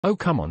Oh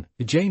come on,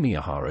 Jamie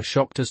O'Hara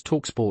shocked as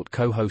talkSPORT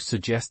co-host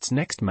suggests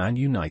next Man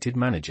United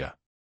manager.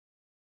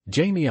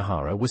 Jamie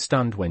O'Hara was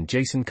stunned when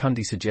Jason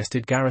Cundy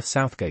suggested Gareth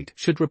Southgate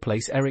should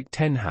replace Erik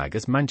Ten Hag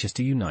as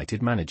Manchester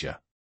United manager.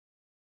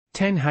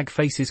 Ten Hag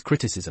faces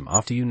criticism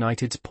after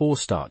United's poor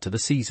start to the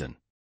season.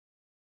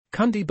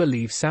 Cundy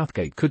believes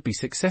Southgate could be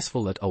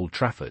successful at Old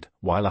Trafford,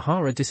 while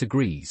O'Hara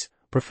disagrees,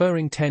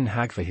 preferring Ten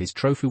Hag for his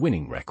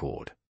trophy-winning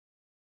record.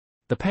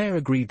 The pair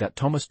agreed that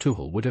Thomas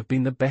Tuchel would have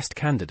been the best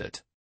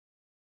candidate.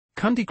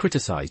 Cundy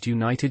criticised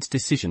United's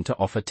decision to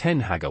offer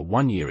Ten Hag a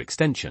one-year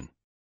extension.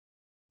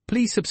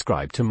 Please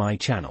subscribe to my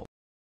channel.